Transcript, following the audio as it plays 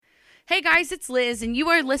Hey guys, it's Liz, and you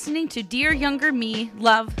are listening to Dear Younger Me,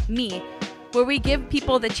 Love Me, where we give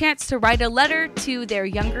people the chance to write a letter to their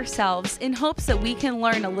younger selves in hopes that we can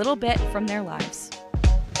learn a little bit from their lives.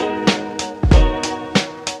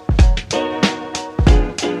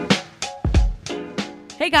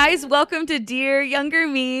 Hey guys, welcome to Dear Younger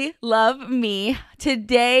Me, Love Me.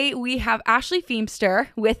 Today we have Ashley Feemster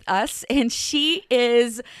with us, and she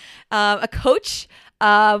is a coach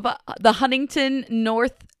of the Huntington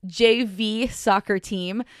North JV soccer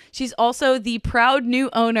team. She's also the proud new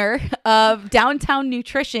owner of Downtown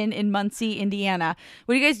Nutrition in Muncie, Indiana.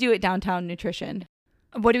 What do you guys do at Downtown Nutrition?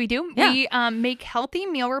 What do we do? Yeah. We make healthy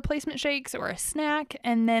meal replacement shakes or a snack.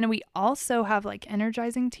 And then we also have like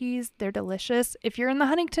energizing teas. They're delicious. If you're in the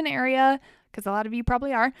Huntington area, because a lot of you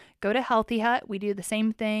probably are, go to Healthy Hut. We do the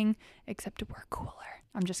same thing, except we're cooler.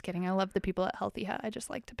 I'm just kidding. I love the people at Healthy Hut. I just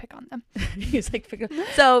like to pick on them.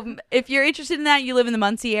 So if you're interested in that, you live in the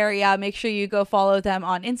Muncie area, make sure you go follow them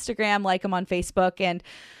on Instagram, like them on Facebook, and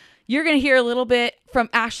you're going to hear a little bit from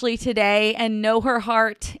Ashley today and know her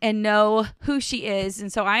heart and know who she is.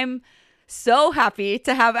 And so I'm so happy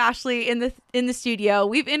to have Ashley in the studio.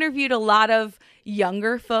 We've interviewed a lot of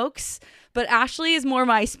younger folks, but Ashley is more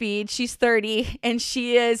my speed. She's 30 and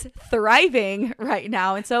she is thriving right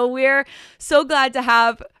now. And so we're so glad to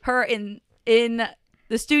have her in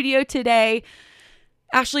the studio today.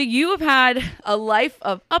 Ashley, you have had a life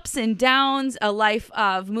of ups and downs, a life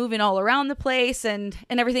of moving all around the place and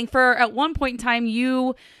everything. At one point in time,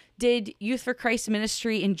 you did Youth for Christ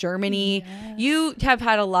ministry in Germany. Yes. You have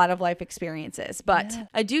had a lot of life experiences, but Yes.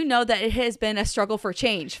 I do know that it has been a struggle for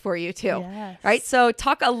change for you too, Yes. right? So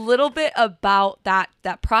talk a little bit about that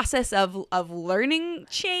process of learning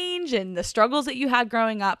change and the struggles that you had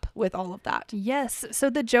growing up with all of that. Yes.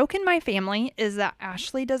 So the joke in my family is that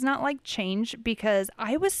Ashley does not like change because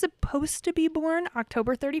I was supposed to be born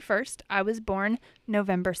October 31st. I was born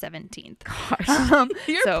November 17th. Gosh,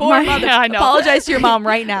 your so poor mother. I know. Apologize to your mom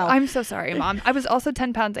right now. I'm so sorry, Mom. I was also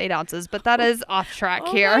 10 pounds, 8 ounces, but that is off track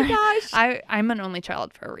Oh here. my gosh. I'm an only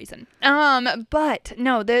child for a reason. But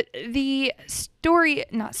no, the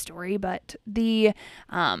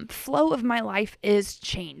flow of my life is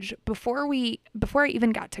change. Before I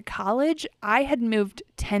even got to college, I had moved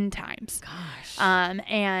 10 times. Gosh.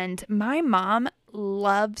 And my mom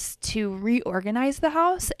loves to reorganize the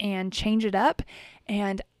house and change it up.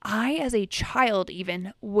 And I, as a child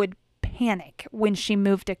even, would panic when she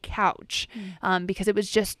moved a couch because it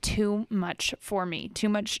was just too much for me, too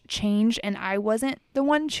much change. And I wasn't the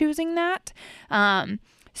one choosing that.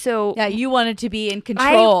 So yeah, you wanted to be in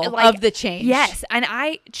control of the change. Yes. And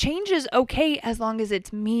change is okay as long as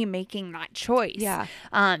it's me making that choice. Yeah.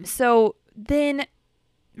 So then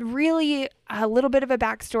really a little bit of a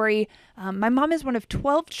backstory. My mom is one of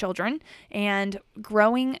 12 children, and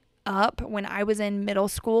growing up when I was in middle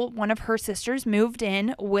school, one of her sisters moved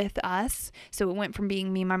in with us. So it went from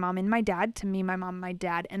being me, my mom, and my dad to me, my mom, my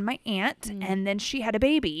dad, and my aunt. And then she had a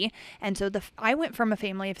baby. And so I went from a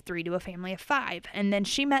family of 3 to a family of 5. And then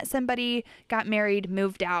she met somebody, got married,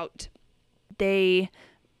 moved out. They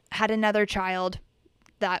had another child.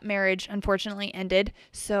 That marriage unfortunately ended.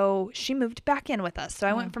 So she moved back in with us. So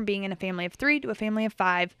I went from being in a family of 3 to a family of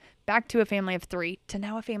 5, back to a family of 3 to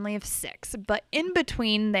now a family of 6. But in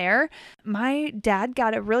between there, my dad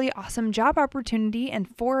got a really awesome job opportunity.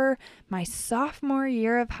 And for my sophomore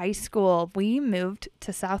year of high school, we moved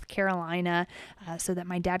to South Carolina so that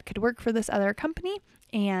my dad could work for this other company.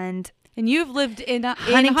 And you've lived in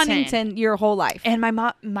Huntington your whole life. And my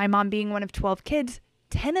mom being one of 12 kids,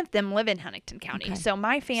 10 of them live in Huntington County. Okay. So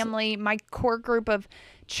my family, my core group of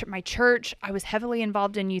my church, I was heavily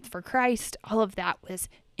involved in Youth for Christ. All of that was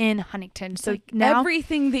in Huntington. So now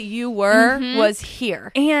everything that you were was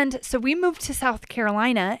here. And so we moved to South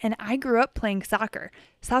Carolina, and I grew up playing soccer.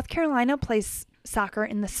 South Carolina plays soccer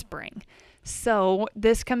in the spring. So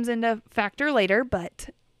this comes into factor later, but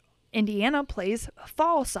Indiana plays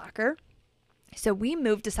fall soccer. So we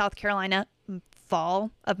moved to South Carolina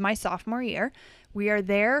fall of my sophomore year. We are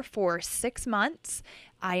there for 6 months.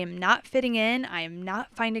 I am not fitting in. I am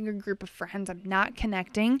not finding a group of friends. I'm not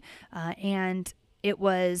connecting. And it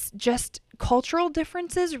was just cultural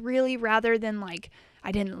differences really, rather than like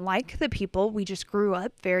I didn't like the people. We just grew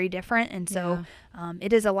up very different. And so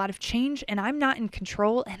it is a lot of change, and I'm not in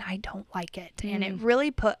control, and I don't like it. And it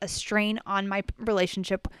really put a strain on my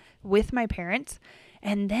relationship with my parents.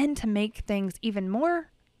 And then to make things even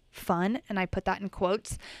more fun, and I put that in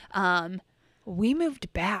quotes, We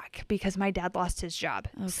moved back because my dad lost his job.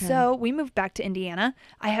 Okay. So we moved back to Indiana.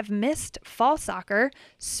 I have missed fall soccer.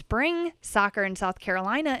 Spring soccer in South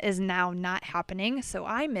Carolina is now not happening. So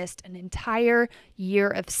I missed an entire year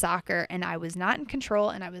of soccer, and I was not in control,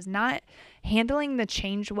 and I was not handling the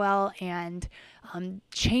change well. And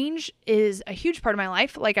change is a huge part of my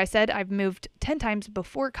life. Like I said, I've moved 10 times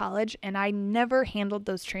before college, and I never handled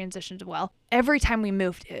those transitions well. Every time we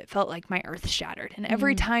moved, it felt like my earth shattered. And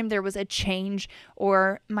every time there was a change,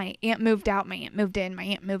 or my aunt moved out, my aunt moved in, my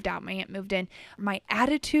aunt moved out, my aunt moved in, my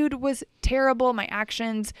attitude was terrible. My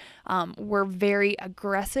actions were very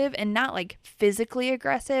aggressive, and not like physically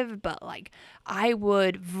aggressive, but like I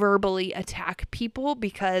would verbally attack people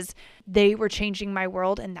because they were changing my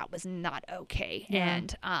world, and that was not okay. Yeah.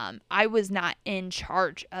 And I was not in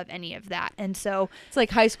charge of any of that. And so It's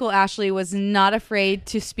like high school Ashley was not afraid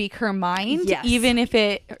to speak her mind, Yes. even if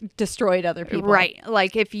it destroyed other people. right,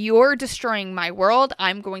 like if you're destroying my world,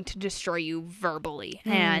 I'm going to destroy you verbally.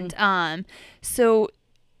 And so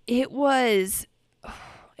it's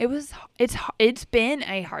been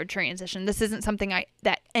a hard transition. This isn't something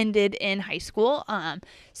that ended in high school.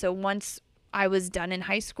 So once I was done in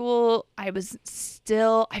high school, I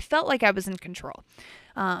felt like I was in control.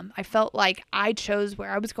 I felt like I chose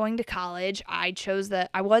where I was going to college. I chose that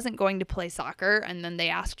I wasn't going to play soccer, and then they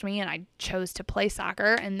asked me, and I chose to play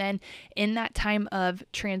soccer. And then in that time of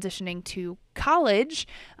transitioning to college,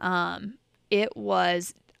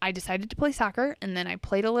 I decided to play soccer, and then I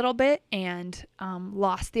played a little bit and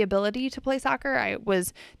lost the ability to play soccer. I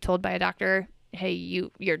was told by a doctor, hey,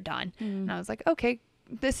 you're done. And I was like, okay,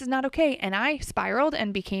 this is not okay. And I spiraled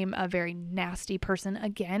and became a very nasty person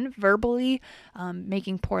again, verbally,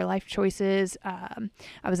 making poor life choices.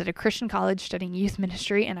 I was at a Christian college studying youth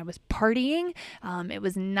ministry, and I was partying. It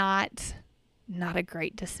was not a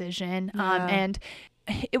great decision. And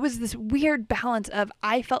it was this weird balance of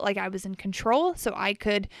I felt like I was in control, so I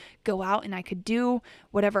could go out and I could do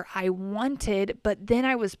whatever I wanted, but then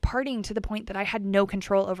I was partying to the point that I had no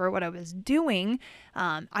control over what I was doing.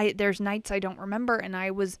 There's nights I don't remember, and I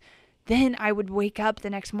would wake up the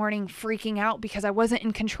next morning freaking out because I wasn't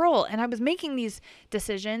in control, and I was making these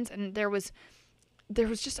decisions, and there was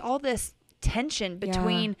just all this tension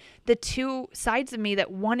between the two sides of me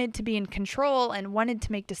that wanted to be in control and wanted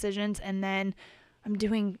to make decisions, and then I'm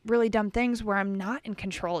doing really dumb things where I'm not in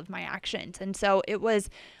control of my actions. And so it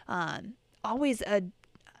was always a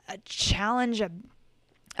challenge, a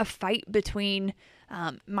fight between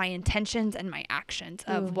my intentions and my actions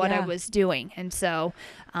of what I was doing. And so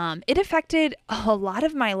it affected a lot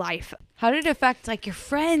of my life. How did it affect like your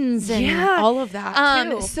friends and all of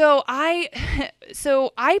that too? So I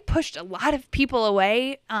pushed a lot of people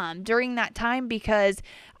away during that time because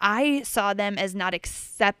I saw them as not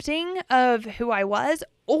accepting of who I was,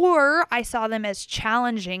 or I saw them as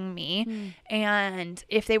challenging me. And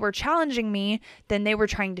if they were challenging me, then they were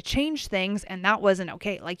trying to change things, and that wasn't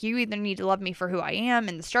okay. Like, you either need to love me for who I am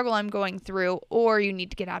and the struggle I'm going through, or you need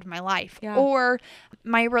to get out of my life. Yeah. Or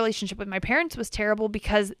my relationship with my parents was terrible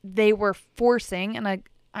because they were forcing, and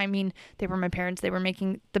I mean, they were my parents. They were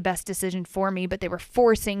making the best decision for me, but they were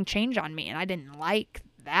forcing change on me, and I didn't like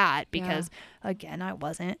that because, again, I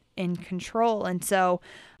wasn't in control. And so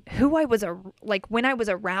who I was, when I was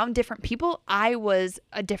around different people, I was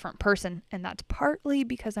a different person. And that's partly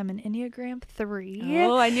because I'm an Enneagram 3.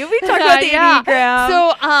 Oh, I knew we talked about the Enneagram.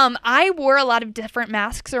 So I wore a lot of different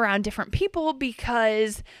masks around different people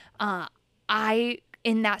because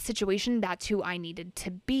in that situation, that's who I needed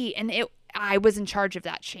to be. And I was in charge of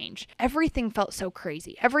that change. Everything felt so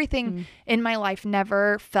crazy. Everything in my life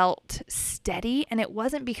never felt steady. And it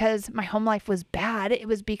wasn't because my home life was bad. It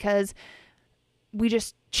was because we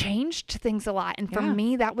just changed things a lot. And for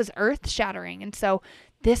me, that was earth shattering. And so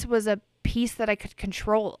this was a piece that I could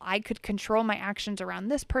control. I could control my actions around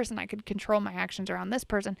this person. I could control my actions around this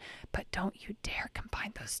person. But don't you dare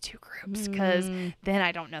combine those two groups, because then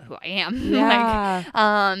I don't know who I am.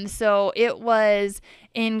 Yeah. So it was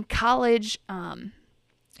in college.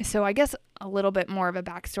 So I guess a little bit more of a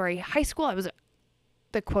backstory. High school, I was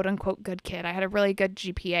the quote unquote good kid. I had a really good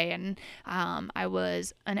GPA, and I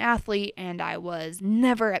was an athlete, and I was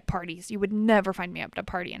never at parties. You would never find me at a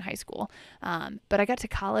party in high school. But I got to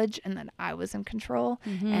college, and then I was in control,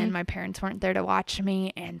 and my parents weren't there to watch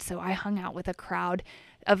me. And so I hung out with a crowd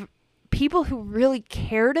of people who really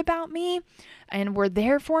cared about me and were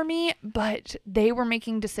there for me, but they were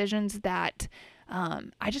making decisions that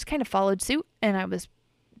I just kind of followed suit, and I was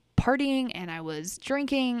partying and I was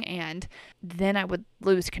drinking, and then I would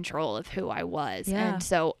lose control of who I was. And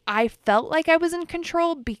so I felt like I was in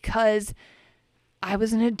control because I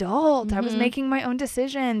was an adult. I was making my own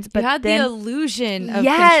decisions. But you had then, the illusion of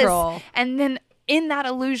yes, control. and then in that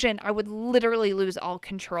illusion, I would literally lose all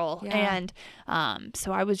control. Yeah. And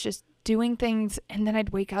so I was just doing things, and then I'd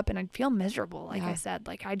wake up and I'd feel miserable. Like I said,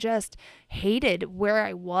 like I just hated where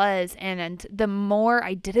I was. And the more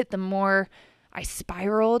I did it, the more I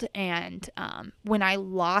spiraled. And when I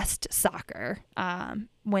lost soccer,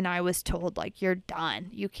 when I was told, like, you're done,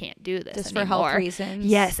 you can't do this Just anymore. for health reasons.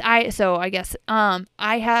 Yes. I guess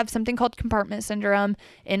I have something called compartment syndrome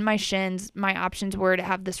in my shins. My options were to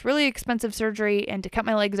have this really expensive surgery and to cut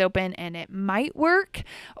my legs open, and it might work,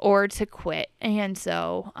 or to quit. And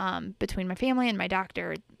so between my family and my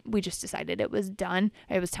doctor, we just decided it was done.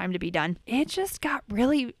 It was time to be done. It just got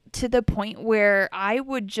really to the point where I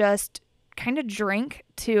would just kind of drink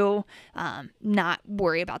to not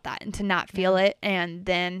worry about that and to not feel it. And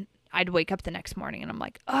then I'd wake up the next morning and I'm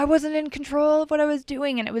like, oh, I wasn't in control of what I was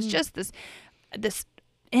doing. And it was just this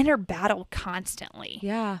inner battle constantly.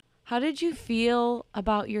 Yeah. How did you feel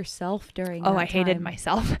about yourself during that I hated time?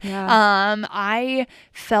 myself. Yeah. I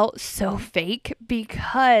felt so fake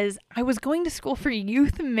because I was going to school for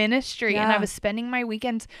youth ministry and I was spending my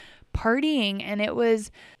weekends partying, and it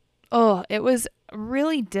was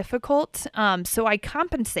really difficult. So I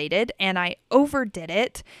compensated and I overdid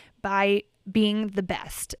it by being the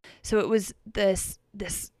best. So it was this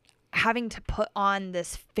having to put on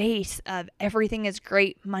this face of everything is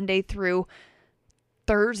great Monday through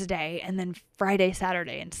Thursday, and then Friday,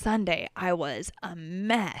 Saturday, and Sunday I was a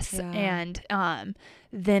mess. And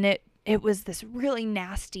then it was this really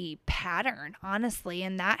nasty pattern, honestly,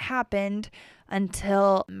 and that happened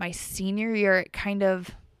until my senior year. It kind of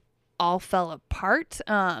all fell apart.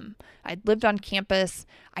 I'd lived on campus.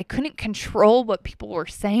 I couldn't control what people were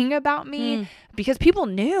saying about me because people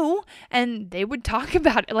knew and they would talk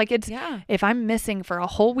about it. Like if I'm missing for a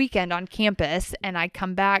whole weekend on campus and I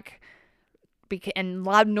come back and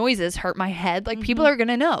loud noises hurt my head, like people are going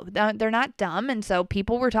to know. They're not dumb. And so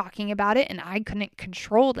people were talking about it and I couldn't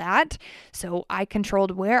control that. So I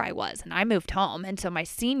controlled where I was and I moved home. And so my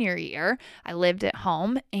senior year, I lived at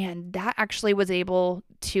home, and that actually was able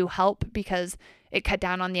to help because it cut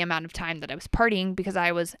down on the amount of time that I was partying, because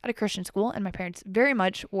I was at a Christian school and my parents very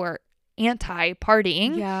much were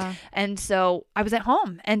anti-partying. Yeah. And so I was at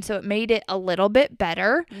home, and so it made it a little bit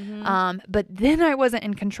better. But then I wasn't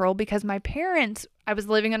in control because I was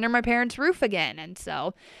living under my parents' roof again. And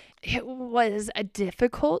so it was a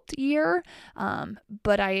difficult year.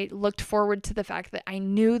 But I looked forward to the fact that I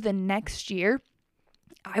knew the next year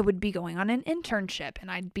I would be going on an internship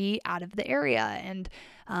and I'd be out of the area and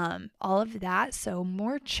all of that. So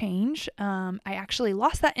more change. I actually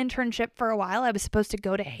lost that internship for a while. I was supposed to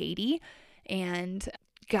go to Haiti, and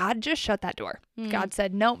God just shut that door. God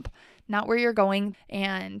said, nope, not where you're going.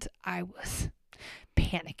 And I was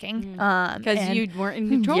panicking. Because you weren't in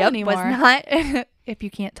control anymore. Was not. If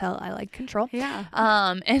you can't tell, I like control. Yeah.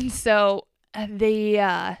 And so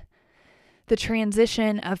the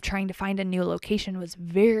transition of trying to find a new location was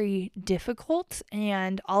very difficult.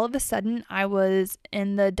 And all of a sudden I was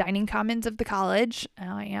in the dining commons of the college,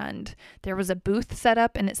 and there was a booth set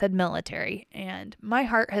up and it said military. And my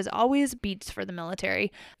heart has always beats for the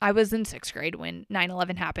military. I was in 6th grade when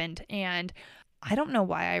 9/11 happened, and I don't know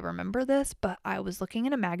why I remember this, but I was looking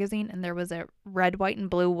in a magazine and there was a red, white, and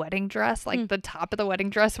blue wedding dress. Like the top of the wedding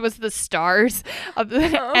dress was the stars and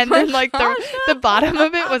then like the bottom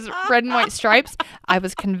of it was red and white stripes. I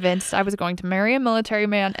was convinced I was going to marry a military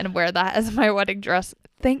man and wear that as my wedding dress.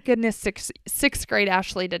 Thank goodness sixth grade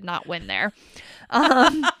Ashley did not win there.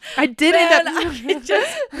 I did end up. I can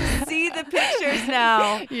just see the pictures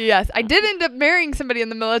now. Yes, I did end up marrying somebody in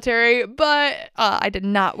the military, but I did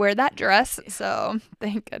not wear that dress. So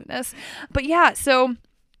thank goodness. But yeah, so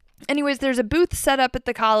anyways, there's a booth set up at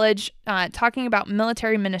the college talking about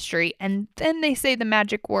military ministry. And then they say the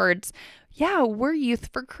magic words, yeah, we're Youth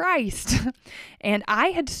for Christ. And I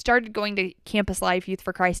had started going to Campus Life Youth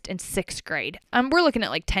for Christ in 6th grade. We're looking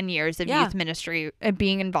at like 10 years of youth ministry and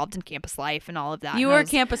being involved in Campus Life and all of that. You were a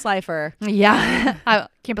campus lifer. Yeah.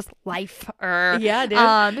 Campus Lifer.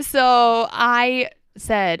 Yeah, dude. So I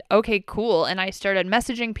said, okay, cool. And I started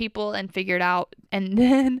messaging people and figured out. And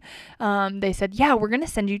then they said, yeah, we're going to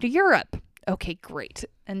send you to Europe. Okay, great.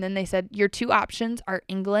 And then they said, your 2 options are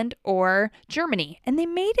England or Germany. And they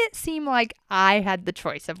made it seem like I had the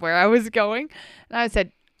choice of where I was going. And I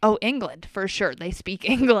said, oh, England, for sure. They speak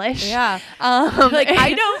English. Yeah.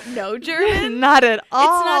 I don't know German. Not at all.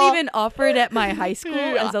 It's not even offered at my high school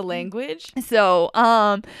as a language. So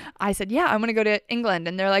I said, yeah, I'm going to go to England.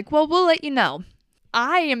 And they're like, well, we'll let you know.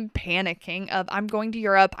 I am panicking of I'm going to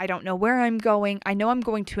Europe. I don't know where I'm going. I know I'm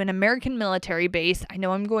going to an American military base. I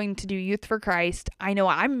know I'm going to do Youth for Christ. I know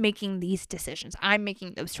I'm making these decisions. I'm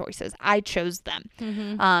making those choices. I chose them.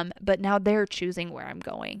 But now they're choosing where I'm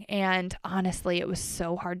going. And honestly, it was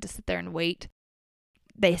so hard to sit there and wait.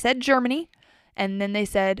 They said Germany. And then they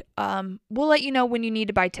said, we'll let you know when you need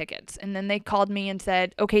to buy tickets. And then they called me and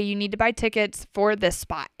said, okay, you need to buy tickets for this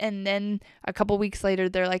spot. And then a couple weeks later,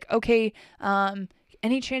 they're like, okay,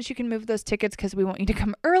 any chance you can move those tickets because we want you to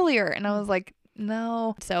come earlier? And I was like,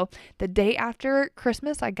 no. So the day after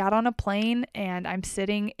Christmas, I got on a plane and I'm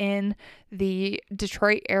sitting in the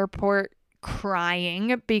Detroit airport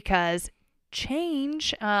crying because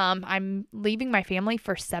change. I'm leaving my family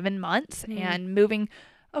for 7 months and moving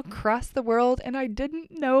across the world, and I didn't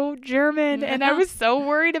know German, and I was so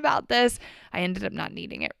worried about this. I ended up not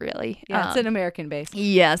needing it, really. Yeah, it's an American base.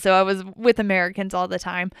 Yeah, so I was with Americans all the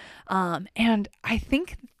time. And I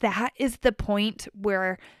think that is the point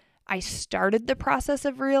where I started the process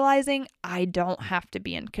of realizing I don't have to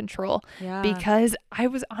be in control. Yeah. Because I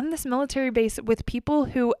was on this military base with people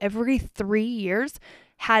who every 3 years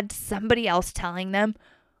had somebody else telling them,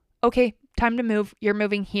 okay, time to move. You're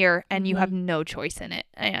moving here and you have no choice in it.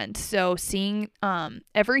 And so seeing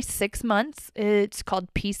every 6 months, it's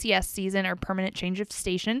called PCS season or permanent change of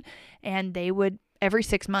station. And they would, every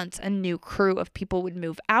 6 months, a new crew of people would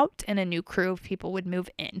move out and a new crew of people would move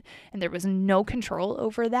in. And there was no control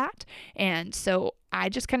over that. And so I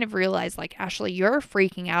just kind of realized, like, Ashley, you're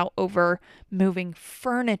freaking out over moving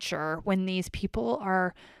furniture when these people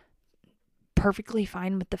are perfectly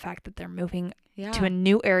fine with the fact that they're moving to a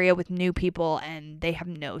new area with new people and they have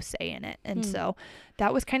no say in it. And so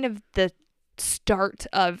that was kind of the start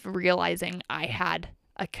of realizing I had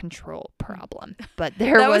a control problem. But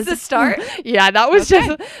that was the start. Yeah, that was just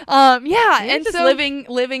yeah. You're and just so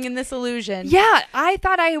living in this illusion. Yeah, I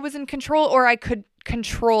thought I was in control or I could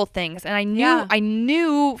control things, and I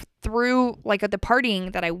knew through like the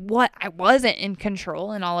partying that I wasn't in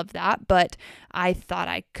control and all of that, but I thought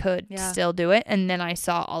I could still do it. And then I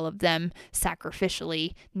saw all of them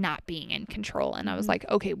sacrificially not being in control, and I was like,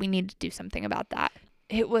 okay, we need to do something about that.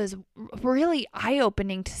 It was really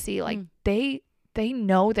eye-opening to see like they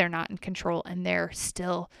know they're not in control and they're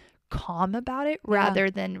still calm about it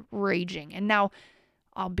rather than raging. And now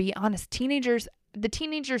I'll be honest, the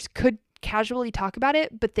teenagers could casually talk about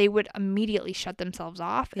it, but they would immediately shut themselves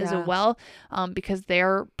off as well, because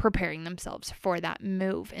they're preparing themselves for that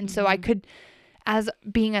move. And so I could, as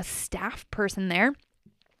being a staff person there,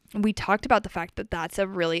 we talked about the fact that that's a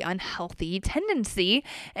really unhealthy tendency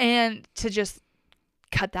and to just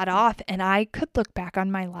cut that off. And I could look back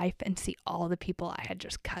on my life and see all the people I had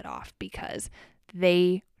just cut off because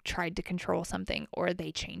they tried to control something or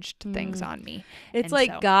they changed things on me. It's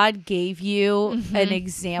like God gave you an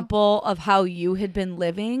example of how you had been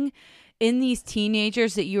living in these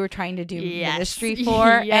teenagers that you were trying to do ministry for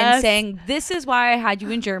and saying, this is why I had you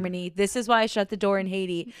in Germany. This is why I shut the door in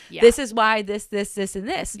Haiti. This is why this, and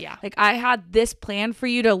this. Yeah. Like I had this plan for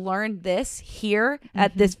you to learn this here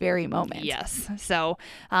at this very moment. Yes. So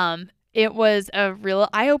it was a real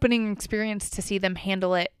eye-opening experience to see them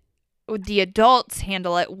handle it. The adults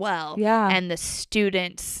handle it well, and the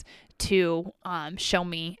students to show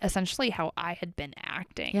me essentially how I had been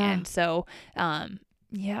acting. And so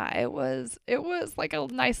it was like a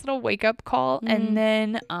nice little wake up call. And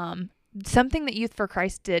then something that Youth for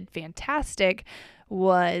Christ did fantastic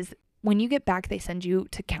was when you get back, they send you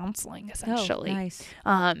to counseling essentially. Oh, nice.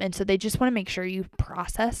 And so they just want to make sure you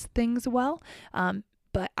process things well.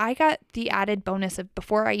 But I got the added bonus of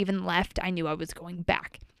before I even left, I knew I was going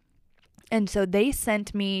back. And so they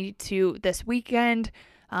sent me to this weekend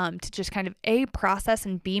to just kind of A, process,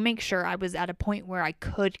 and B, make sure I was at a point where I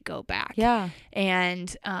could go back. Yeah.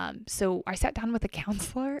 And so I sat down with a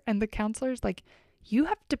counselor, and the counselor's like, you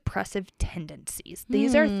have depressive tendencies.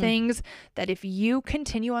 These are things that if you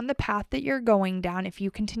continue on the path that you're going down, if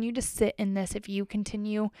you continue to sit in this, if you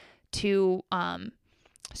continue to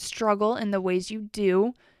struggle in the ways you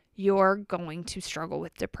do, you're going to struggle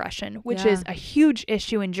with depression, which is a huge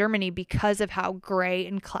issue in Germany because of how gray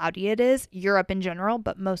and cloudy it is, Europe in general,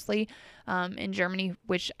 but mostly in Germany,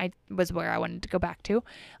 which was where I wanted to go back to.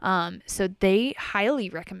 So they highly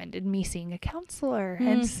recommended me seeing a counselor.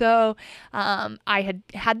 And so I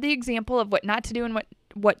had the example of what not to do and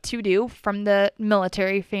what to do from the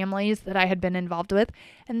military families that I had been involved with.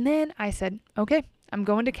 And then I said, okay, I'm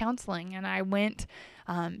going to counseling. And I went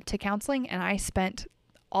to counseling, and I spent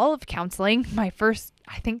all of counseling, my first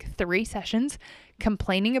I think 3 sessions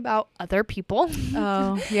complaining about other people.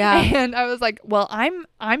 Oh, yeah. And I was like, well,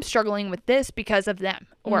 I'm struggling with this because of them,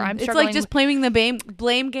 or I'm It's struggling like just playing the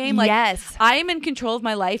blame game. Like, yes, I am in control of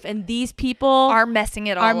my life, and these people are messing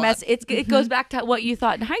it all up. It goes back to what you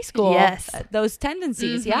thought in high school. Yes. Those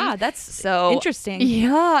tendencies. Mhm. Yeah, that's So interesting.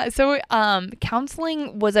 Yeah. So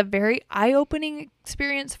counseling was a very eye-opening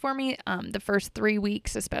experience for me. The first 3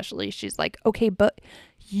 weeks, especially, she's like, okay, but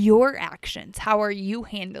your actions, how are you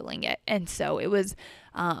handling it? And so it was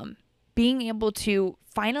being able to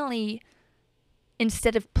finally,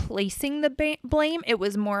 instead of placing the blame, it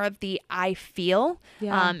was more of the I feel.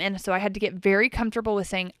 Yeah. And so I had to get very comfortable with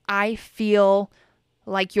saying, I feel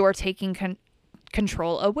like you're taking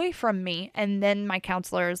control away from me. And then my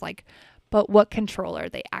counselor is like, but what control are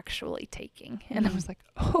they actually taking? And I was like,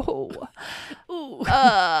 oh,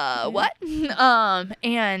 what?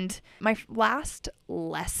 And my last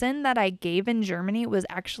lesson that I gave in Germany was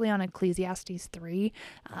actually on Ecclesiastes 3,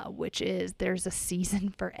 which is there's a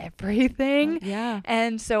season for everything. Yeah.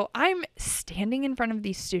 And so I'm standing in front of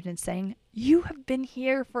these students saying, you have been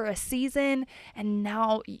here for a season, and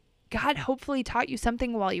now God hopefully taught you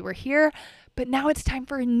something while you were here, but now it's time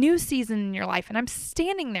for a new season in your life. And I'm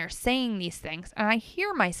standing there saying these things, and I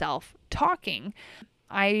hear myself talking.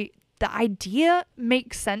 The idea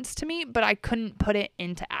makes sense to me, but I couldn't put it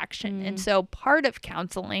into action. And so part of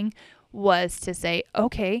counseling was to say,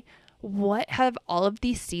 okay, what have all of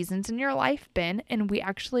these seasons in your life been? And we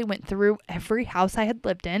actually went through every house I had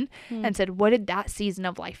lived in and said, what did that season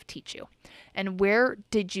of life teach you? And where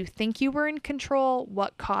did you think you were in control?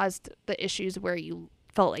 What caused the issues where you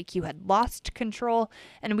felt like you had lost control?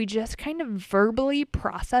 And we just kind of verbally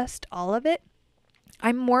processed all of it.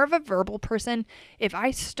 I'm more of a verbal person. If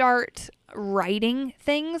I start writing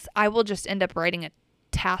things, I will just end up writing a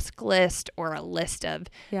task list or a list of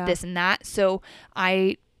this and that. So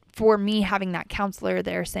for me, having that counselor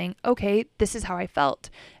there saying, okay, this is how I felt,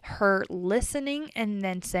 her listening and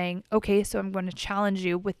then saying, okay, so I'm going to challenge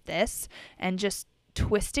you with this, and just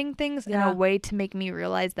twisting things in a way to make me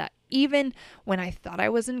realize that even when I thought I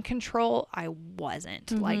was in control, I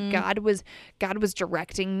wasn't. Like God was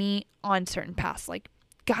directing me on certain paths. Like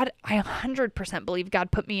God, I 100% believe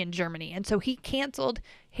God put me in Germany. And so he canceled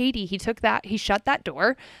Haiti. He shut that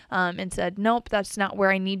door and said, nope, that's not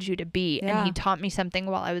where I need you to be. Yeah. And he taught me something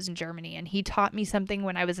while I was in Germany. And he taught me something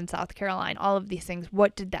when I was in South Carolina. All of these things.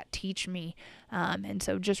 What did that teach me? And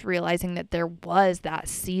so just realizing that there was that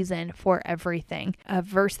season for everything. A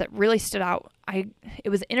verse that really stood out, it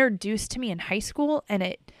was introduced to me in high school, and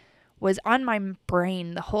it was on my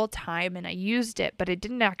brain the whole time, and I used it, but it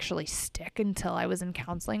didn't actually stick until I was in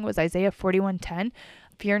counseling, was Isaiah 41:10.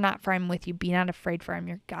 Fear not, for I am with you. Be not afraid, for I am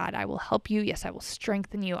your God. I will help you. Yes, I will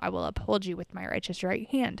strengthen you. I will uphold you with my righteous right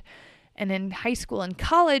hand. And in high school and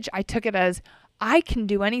college, I took it as, I can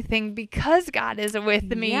do anything because God is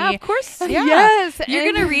with me. Yeah, of course. Yeah. Yes.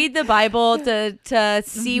 You're going to read the Bible to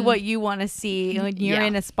see what you want to see when you're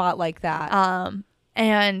in a spot like that.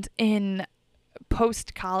 And in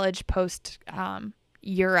post-college,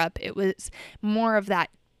 Europe, it was more of that,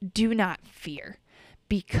 do not fear,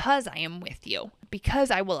 because I am with you,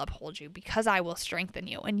 because I will uphold you, because I will strengthen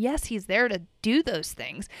you. And yes, he's there to do those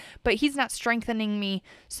things, but he's not strengthening me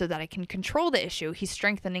so that I can control the issue. He's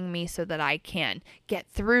strengthening me so that I can get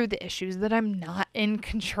through the issues that I'm not in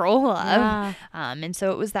control of. Yeah. And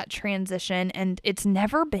so it was that transition, and it's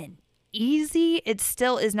never been easy. It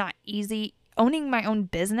still is not easy. Owning my own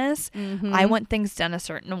business, I want things done a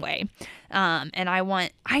certain way.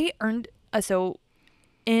 So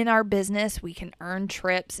in our business, we can earn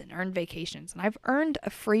trips and earn vacations. And I've earned a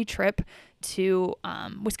free trip to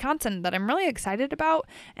Wisconsin that I'm really excited about.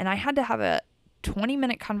 And I had to have a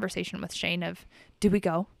 20-minute conversation with Shane of, do we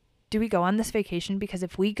go? Do we go on this vacation? Because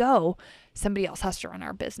if we go, somebody else has to run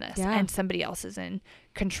our business and somebody else is in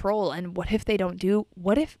control. And what if they don't do?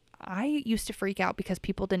 What if I used to freak out because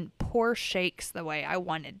people didn't pour shakes the way I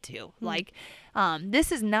wanted to? Like,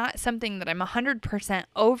 this is not something that I'm 100%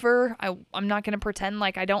 over. I'm not going to pretend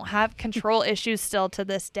like I don't have control issues still to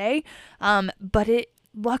this day. But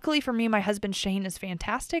luckily for me, my husband Shane is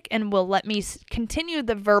fantastic and will let me continue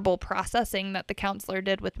the verbal processing that the counselor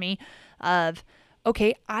did with me of,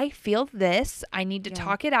 okay, I feel this. I need to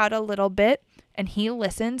talk it out a little bit. And he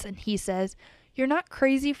listens and he says, you're not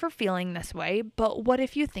crazy for feeling this way, but what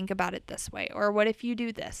if you think about it this way? Or what if you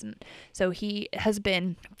do this? And so he has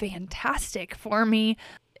been fantastic for me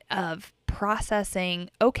of processing,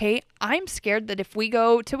 okay, I'm scared that if we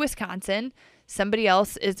go to Wisconsin, somebody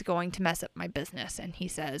else is going to mess up my business. And he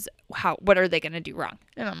says, what are they going to do wrong?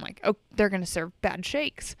 And I'm like, oh, they're going to serve bad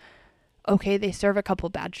shakes. Okay, they serve a couple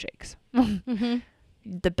bad shakes.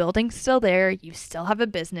 the building's still there. You still have a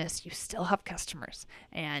business. You still have customers.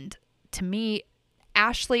 And to me,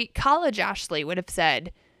 college Ashley would have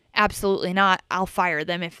said, absolutely not. I'll fire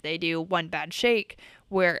them if they do one bad shake.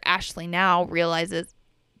 Where Ashley now realizes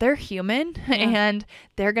they're human and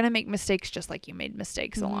they're going to make mistakes just like you made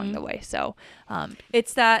mistakes along the way. So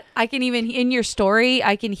it's that I can even, in your story,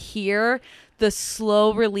 I can hear the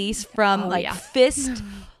slow release from fist,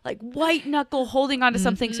 like white knuckle holding onto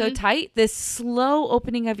something so tight, this slow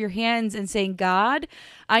opening of your hands and saying, God,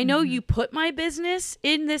 I know you put my business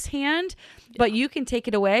in this hand, but you can take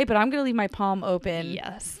it away, but I'm going to leave my palm open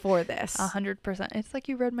for this. 100%. It's like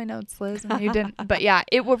you read my notes, Liz, and you didn't. But yeah,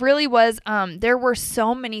 it really was, there were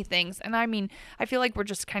so many things. And I mean, I feel like we're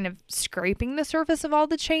just kind of scraping the surface of all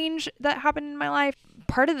the change that happened in my life.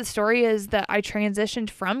 Part of the story is that I transitioned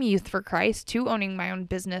from Youth for Christ to owning my own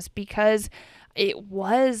business because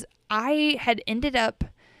I had ended up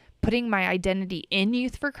putting my identity in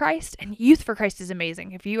Youth for Christ, and Youth for Christ is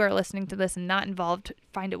amazing. If you are listening to this and not involved,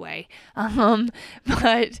 find a way.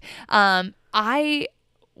 But I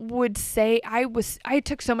would say I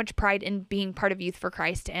took so much pride in being part of Youth for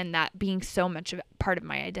Christ and that being so much of part of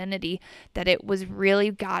my identity that it was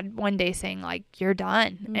really God one day saying like, you're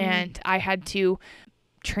done. And I had to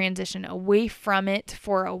transition away from it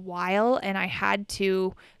for a while, and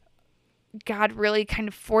God really kind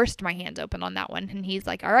of forced my hands open on that one. And he's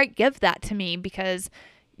like, all right, give that to me because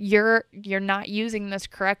you're not using this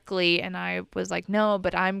correctly. And I was like, no,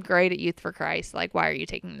 but I'm great at Youth for Christ. Like, why are you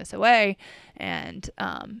taking this away? And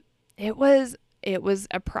it was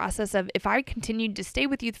a process of, if I continued to stay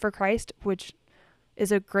with Youth for Christ, which is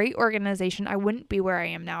a great organization, I wouldn't be where I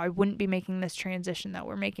am now. I wouldn't be making this transition that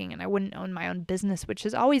we're making, and I wouldn't own my own business, which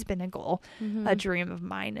has always been a goal, a dream of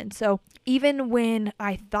mine. And so even when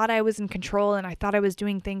I thought I was in control and I thought I was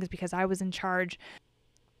doing things because I was in charge,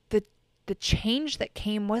 the change that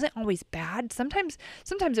came wasn't always bad. Sometimes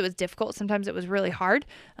it was difficult. Sometimes it was really hard.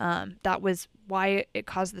 That was why it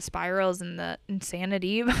caused the spirals and the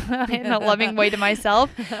insanity in a loving way to myself.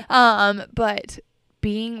 But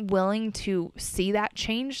being willing to see that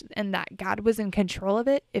change and that God was in control of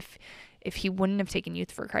it, if he wouldn't have taken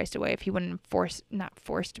Youth for Christ away, if he wouldn't have not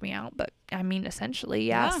forced me out, but I mean, essentially,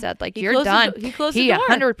 said like, you're done. He closed the door.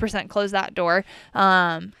 100% closed that door.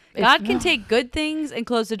 God can take good things and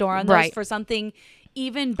close the door on those for something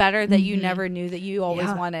even better that you never knew that you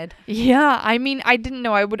always wanted. Yeah. I mean, I didn't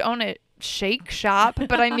know I would own a shake shop,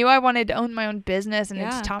 but I knew I wanted to own my own business, and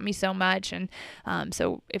it's taught me so much. And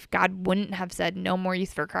so if God wouldn't have said no more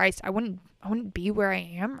Youth for Christ, I wouldn't be where I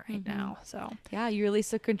am right now. So you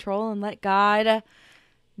release the control and let God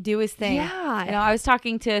do his thing. I was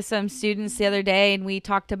talking to some students the other day, and we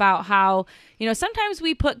talked about how, sometimes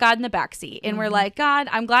we put God in the back seat and we're like, God,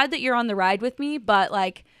 I'm glad that you're on the ride with me, but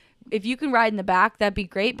like, if you can ride in the back, that'd be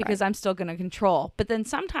great because I'm still going to control. But then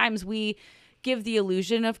sometimes we give the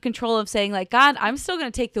illusion of control of saying like, God, I'm still going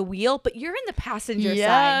to take the wheel, but you're in the passenger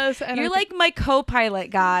side. You're like my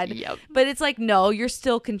co-pilot, God. But it's like, no, you're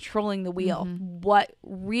still controlling the wheel. What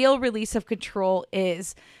real release of control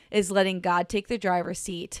is letting God take the driver's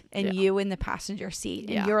seat and you in the passenger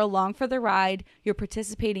seat. And you're along for the ride. You're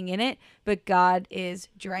participating in it, but God is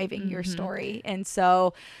driving your story. And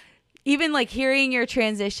so even like hearing your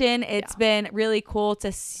transition, it's been really cool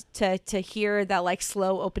to hear that like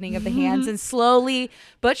slow opening of the hands and slowly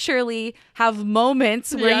but surely have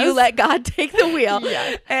moments where you let God take the wheel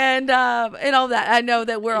and all that. I know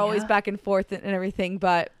that we're always back and forth and everything,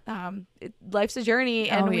 but life's a journey,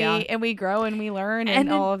 and we grow and we learn and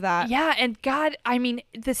then, all of that. Yeah, and God, I mean,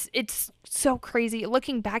 it's so crazy.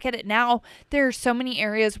 Looking back at it now, there are so many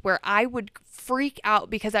areas where I would freak out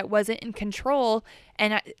because I wasn't in control,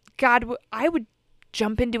 and I would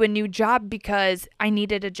jump into a new job because I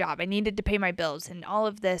needed a job. I needed to pay my bills and all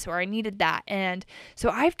of this, or I needed that. And so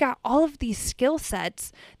I've got all of these skill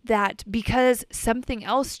sets that because something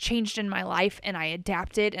else changed in my life and I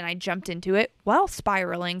adapted and I jumped into it while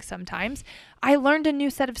spiraling sometimes, I learned a new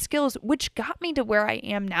set of skills, which got me to where I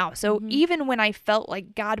am now. So even when I felt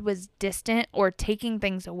like God was distant or taking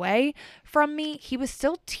things away from me, he was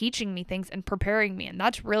still teaching me things and preparing me. And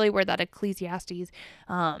that's really where that Ecclesiastes,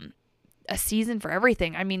 a season for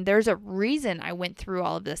everything. I mean, there's a reason I went through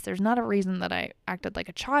all of this. There's not a reason that I acted like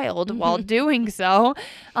a child while doing so.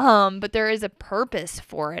 But there is a purpose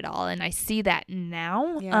for it all. And I see that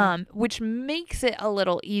now, which makes it a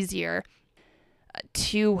little easier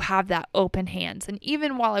to have that open hands. And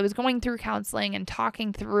even while I was going through counseling and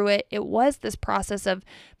talking through it, it was this process of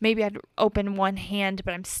maybe I'd open one hand,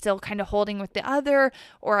 but I'm still kind of holding with the other,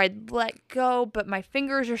 or I'd let go, but my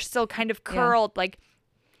fingers are still kind of curled. Like,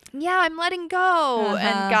 yeah, I'm letting go.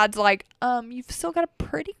 And God's like, you've still got a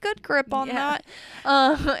pretty good grip on that.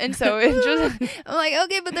 And so it just, I'm like,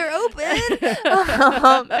 okay, but they're open.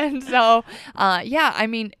 And so, yeah, I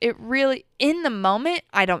mean, it really, in the moment,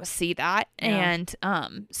 I don't see that. Yeah.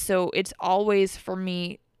 And so it's always for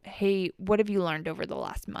me, hey, what have you learned over the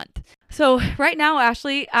last month? So right now,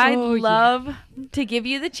 Ashley, I'd Oh, yeah. love to give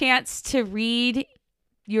you the chance to read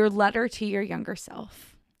your letter to your younger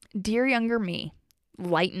self. Dear younger me,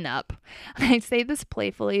 lighten up. I say this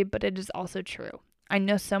playfully, but it is also true. I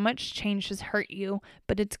know so much change has hurt you,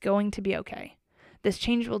 but it's going to be okay. This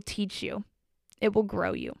change will teach you. It will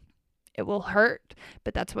grow you. It will hurt,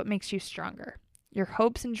 but that's what makes you stronger. Your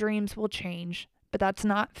hopes and dreams will change, but that's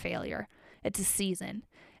not failure. It's a season.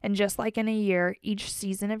 And just like in a year, each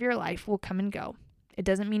season of your life will come and go. It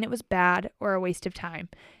doesn't mean it was bad or a waste of time.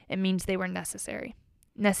 It means they were necessary.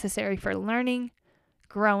 Necessary for learning,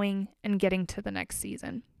 growing, and getting to the next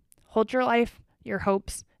season. Hold your life, your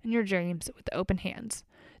hopes, and your dreams with open hands.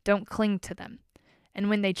 Don't cling to them. And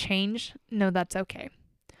when they change, know that's okay.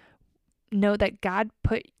 Know that God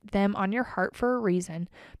put them on your heart for a reason,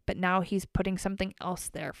 but now He's putting something else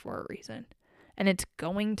there for a reason. And it's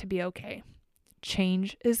going to be okay.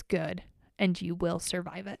 Change is good, and you will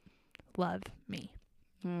survive it. Love, me.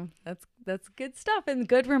 That's good stuff and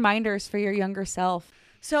good reminders for your younger self.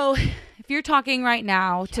 So if you're talking right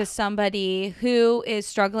now to somebody who is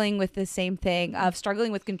struggling with the same thing of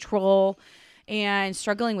struggling with control and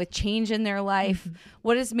struggling with change in their life,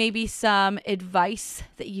 what is maybe some advice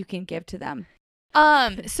that you can give to them?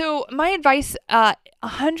 So my advice,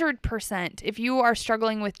 100%, if you are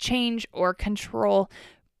struggling with change or control,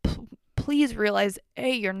 please realize,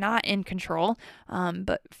 A, you're not in control.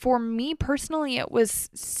 But for me personally, it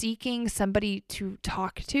was seeking somebody to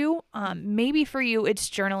talk to. Maybe for you, it's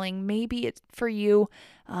journaling. Maybe it's for you,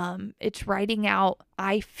 it's writing out,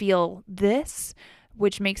 I feel this,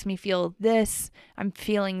 which makes me feel this. I'm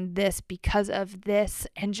feeling this because of this.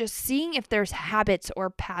 And just seeing if there's habits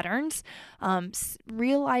or patterns,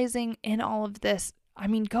 realizing in all of this, I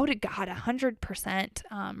mean, go to God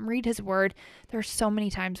 100%. Read His word. There's so many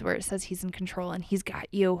times where it says He's in control and He's got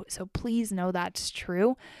you. So please know that's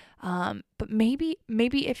true. But maybe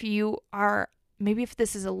if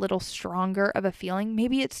this is a little stronger of a feeling,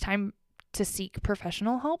 maybe it's time to seek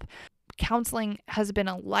professional help. Counseling has been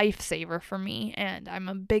a lifesaver for me, and I'm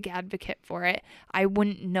a big advocate for it. I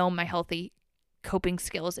wouldn't know my healthy coping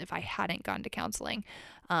skills if I hadn't gone to counseling.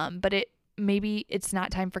 But maybe it's not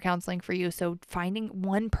time for counseling for you. So finding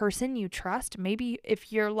one person you trust, maybe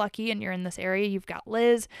if you're lucky and you're in this area, you've got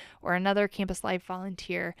Liz or another Campus Life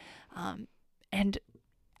volunteer, and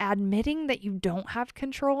admitting that you don't have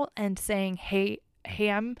control and saying, hey,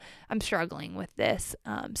 I'm struggling with this.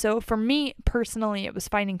 So for me personally, it was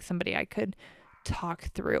finding somebody I could talk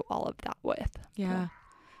through all of that with. Yeah.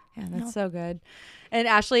 Yeah, that's so good. And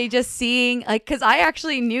Ashley, just seeing, like, because I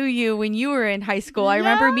actually knew you when you were in high school. I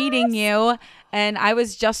remember meeting you, and I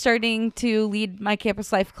was just starting to lead my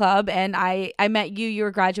Campus Life Club, and I met you. You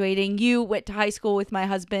were graduating. You went to high school with my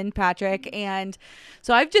husband, Patrick. And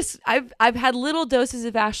so I've had little doses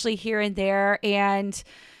of Ashley here and there. And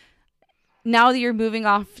now that you're moving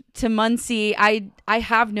off to Muncie, I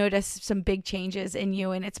have noticed some big changes in you,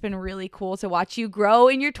 and it's been really cool to watch you grow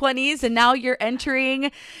in your 20s, and now you're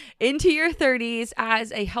entering into your 30s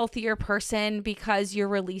as a healthier person because you're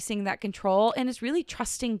releasing that control and is really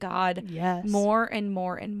trusting God more and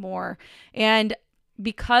more and more. And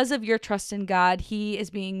because of your trust in God, He is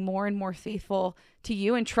being more and more faithful to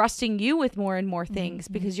you and trusting you with more and more things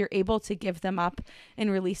because you're able to give them up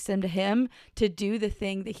and release them to Him to do the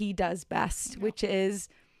thing that He does best, which is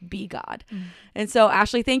be God. And so,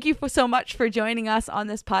 Ashley, thank you so much for joining us on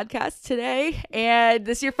this podcast today. And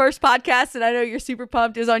this is your first podcast, and I know you're super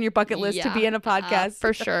pumped. It was on your bucket list to be in a podcast.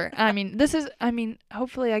 For sure.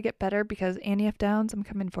 Hopefully I get better because Annie F. Downs, I'm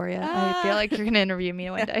coming for you. I feel like you're going to interview me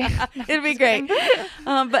one day. It'd be great.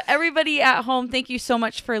 But everybody at home, thank you so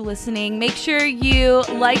much for listening. Make sure you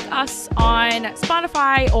like us on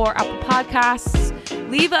Spotify or Apple Podcasts.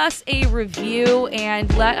 Leave us a review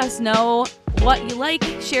and let us know what you like.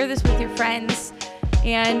 Share this with your friends.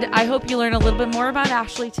 And I hope you learn a little bit more about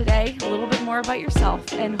Ashley today, a little bit more about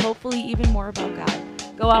yourself, and hopefully even more about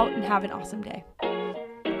God. Go out and have an awesome day.